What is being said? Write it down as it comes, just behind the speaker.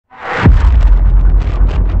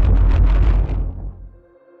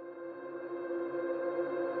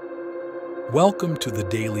Welcome to the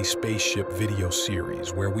Daily Spaceship video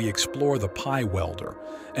series where we explore the Pi Welder,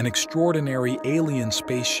 an extraordinary alien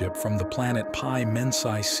spaceship from the planet Pi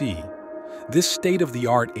Mensae C. This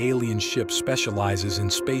state-of-the-art alien ship specializes in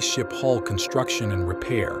spaceship hull construction and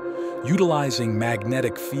repair, utilizing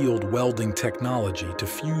magnetic field welding technology to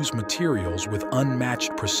fuse materials with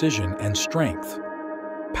unmatched precision and strength.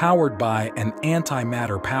 Powered by an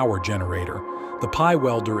antimatter power generator, the Pi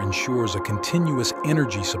Welder ensures a continuous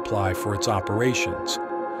energy supply for its operations.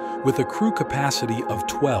 With a crew capacity of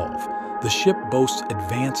 12, the ship boasts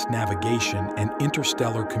advanced navigation and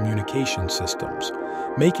interstellar communication systems,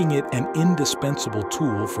 making it an indispensable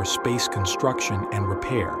tool for space construction and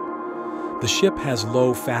repair. The ship has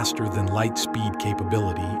low, faster-than-light speed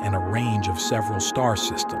capability and a range of several star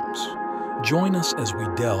systems. Join us as we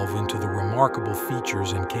delve into the remarkable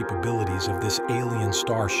features and capabilities of this alien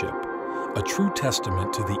starship, a true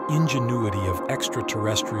testament to the ingenuity of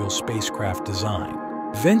extraterrestrial spacecraft design.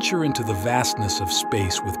 Venture into the vastness of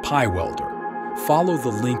space with PiWelder. Follow the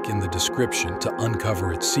link in the description to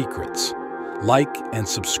uncover its secrets. Like and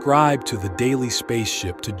subscribe to the Daily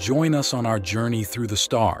Spaceship to join us on our journey through the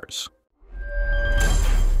stars.